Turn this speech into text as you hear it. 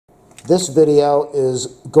This video is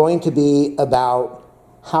going to be about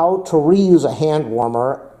how to reuse a hand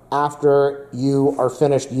warmer after you are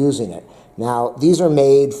finished using it. Now, these are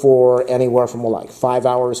made for anywhere from like 5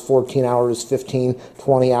 hours, 14 hours, 15,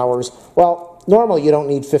 20 hours. Well, normally you don't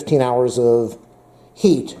need 15 hours of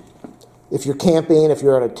heat. If you're camping, if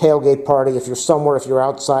you're at a tailgate party, if you're somewhere, if you're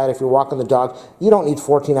outside, if you're walking the dog, you don't need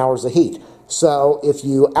 14 hours of heat. So if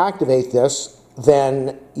you activate this,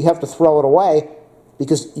 then you have to throw it away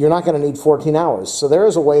because you're not going to need 14 hours. So there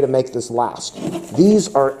is a way to make this last.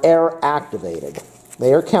 These are air activated.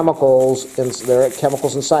 They are chemicals, and there are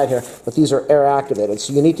chemicals inside here, but these are air activated.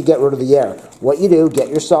 So you need to get rid of the air. What you do, get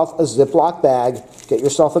yourself a Ziploc bag. Get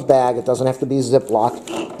yourself a bag. It doesn't have to be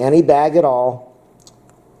Ziploc. Any bag at all.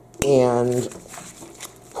 And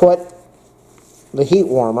put the heat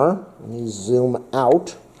warmer. Let me zoom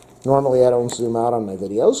out. Normally I don't zoom out on my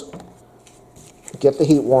videos. Get the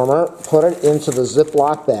heat warmer, put it into the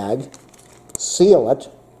Ziploc bag, seal it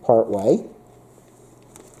part way.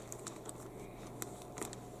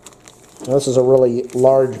 Now, this is a really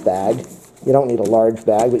large bag. You don't need a large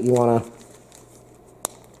bag, but you want to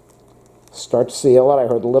start to seal it. I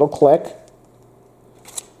heard a little click.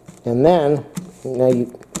 And then, the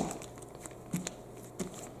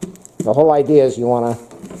whole idea is you want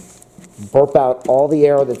to burp out all the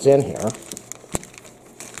air that's in here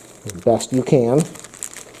as best you can,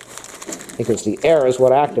 because the air is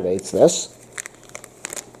what activates this.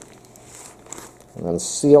 And then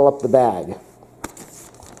seal up the bag.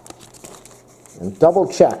 And double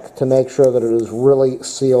check to make sure that it is really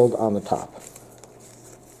sealed on the top.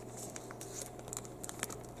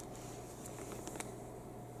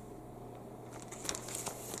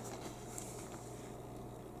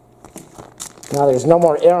 Now there's no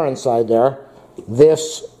more air inside there.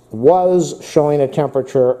 This was showing a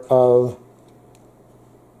temperature of,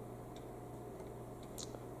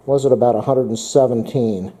 was it about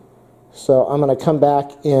 117? So I'm going to come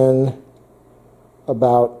back in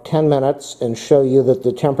about 10 minutes and show you that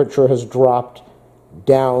the temperature has dropped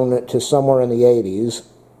down to somewhere in the 80s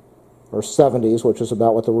or 70s, which is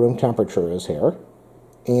about what the room temperature is here,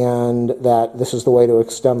 and that this is the way to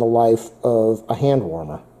extend the life of a hand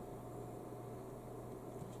warmer.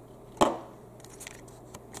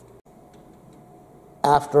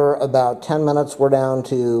 After about 10 minutes, we're down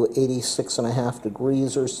to 86.5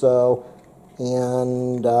 degrees or so,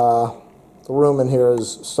 and the room in here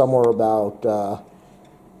is somewhere about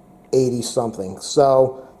 80 something.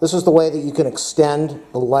 So this is the way that you can extend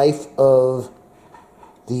the life of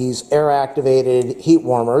these air-activated heat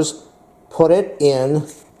warmers. Put it in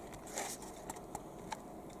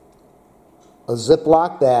a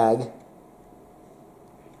Ziploc bag.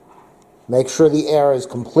 Make sure the air is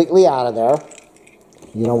completely out of there.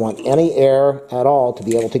 You don't want any air at all to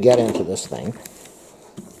be able to get into this thing.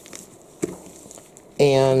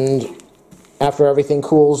 And after everything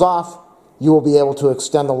cools off, you will be able to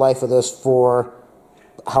extend the life of this for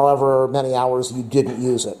however many hours you didn't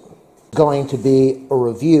use it. Going to be a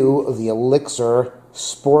review of the Elixir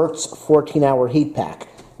Sports 14-hour heat pack.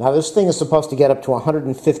 Now this thing is supposed to get up to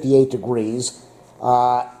 158 degrees.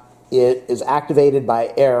 It is activated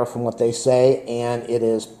by air from what they say, and it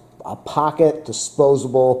is a pocket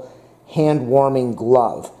disposable hand warming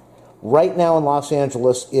glove. Right now in Los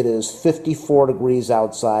Angeles, it is 54 degrees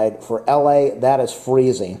outside. For LA, that is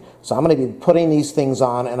freezing. So I'm going to be putting these things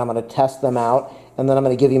on, and I'm going to test them out, and then I'm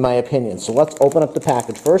going to give you my opinion. So let's open up the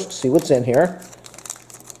package first, see what's in here.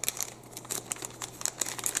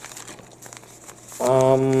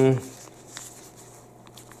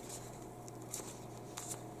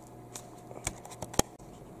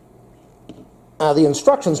 The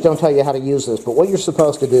instructions don't tell you how to use this, but what you're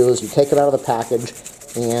supposed to do is you take it out of the package,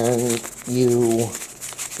 and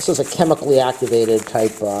this is a chemically activated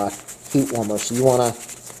type heat warmer, so you want to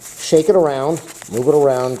shake it around, move it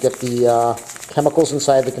around, get the chemicals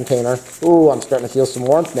inside the container. Ooh, I'm starting to feel some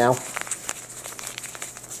warmth now.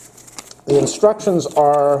 The instructions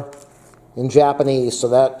are in Japanese, so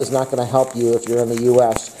that is not going to help you if you're in the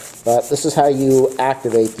U.S., but this is how you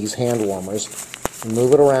activate these hand warmers.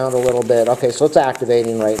 Move it around a little bit. Okay, so it's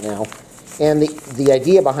activating right now. And the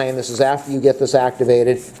idea behind this is after you get this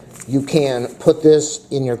activated, you can put this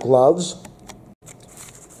in your gloves.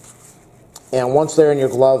 And once they're in your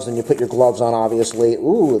gloves, and you put your gloves on, obviously,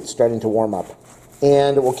 ooh, it's starting to warm up.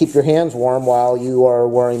 And it will keep your hands warm while you are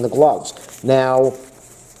wearing the gloves. Now,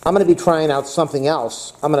 I'm going to be trying out something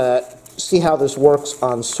else. I'm going to see how this works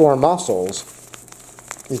on sore muscles,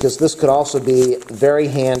 because this could also be very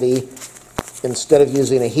handy instead of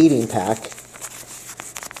using a heating pack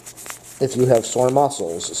if you have sore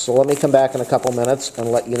muscles. So let me come back in a couple minutes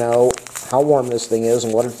and let you know how warm this thing is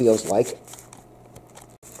and what it feels like.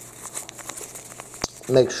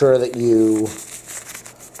 Make sure that you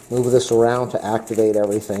move this around to activate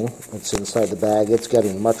everything. It's inside the bag. It's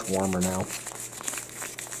getting much warmer now.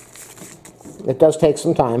 It does take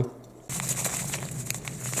some time.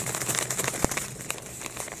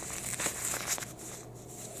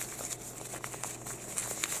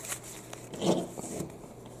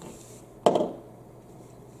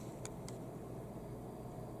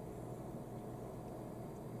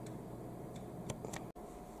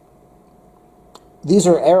 These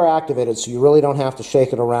are air activated, so you really don't have to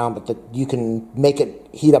shake it around, but you can make it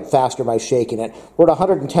heat up faster by shaking it. We're at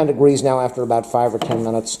 110 degrees now after about 5 or 10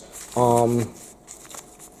 minutes,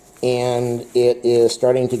 and it is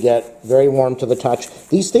starting to get very warm to the touch.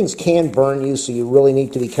 These things can burn you, so you really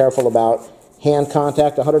need to be careful about hand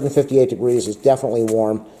contact. 158 degrees is definitely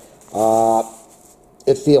warm.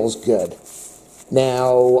 It feels good.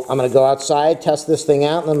 Now, I'm going to go outside, test this thing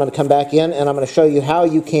out, and then I'm going to come back in, and I'm going to show you how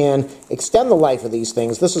you can extend the life of these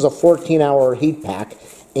things. This is a 14-hour heat pack,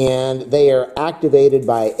 and they are activated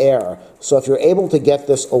by air. So if you're able to get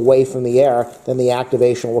this away from the air, then the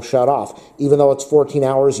activation will shut off. Even though it's 14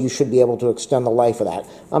 hours, you should be able to extend the life of that.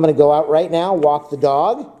 I'm going to go out right now, walk the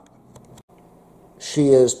dog. She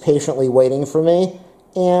is patiently waiting for me.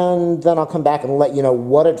 And then I'll come back and let you know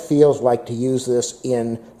what it feels like to use this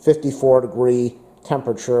in 54-degree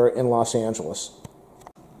temperature in Los Angeles.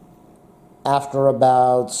 After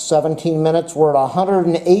about 17 minutes, we're at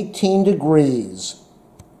 118 degrees.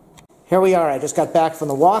 Here we are. I just got back from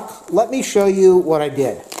the walk. Let me show you what I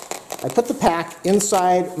did. I put the pack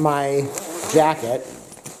inside my jacket,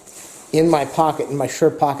 in my pocket, in my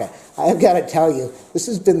shirt pocket. I've got to tell you, this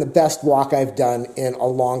has been the best walk I've done in a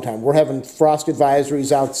long time. We're having frost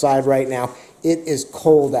advisories outside right now. It is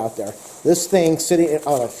cold out there. This thing sitting,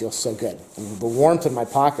 oh, that feels so good. The warmth in my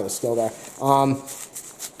pocket is still there.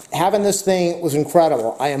 Having this thing was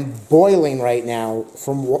incredible. I am boiling right now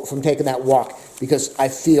from taking that walk because I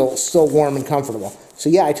feel so warm and comfortable. So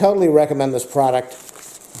yeah, I totally recommend this product.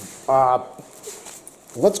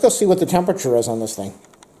 Let's go see what the temperature is on this thing.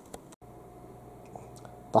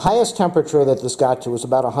 The highest temperature that this got to was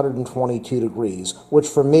about 122 degrees, which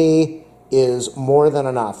for me is more than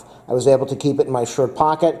enough. I was able to keep it in my shirt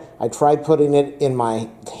pocket. I tried putting it in my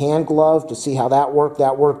hand glove to see how that worked.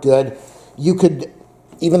 That worked good. You could,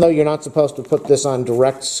 even though you're not supposed to put this on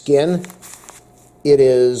direct skin, it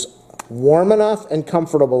is warm enough and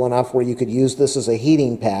comfortable enough where you could use this as a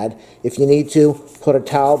heating pad. If you need to, put a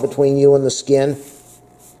towel between you and the skin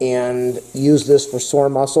and use this for sore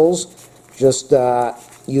muscles. Just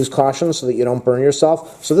use caution so that you don't burn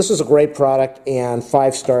yourself. So this is a great product, and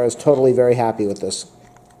 5 stars, totally very happy with this.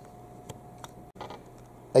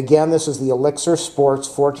 Again, this is the Elixir Sports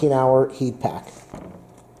 14-hour heat pack.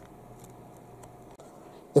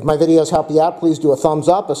 If my videos help you out, please do a thumbs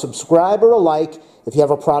up, a subscribe, or a like. If you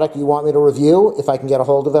have a product you want me to review, if I can get a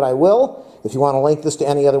hold of it, I will. If you want to link this to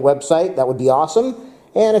any other website, that would be awesome.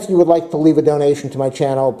 And if you would like to leave a donation to my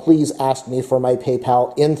channel, please ask me for my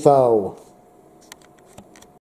PayPal info.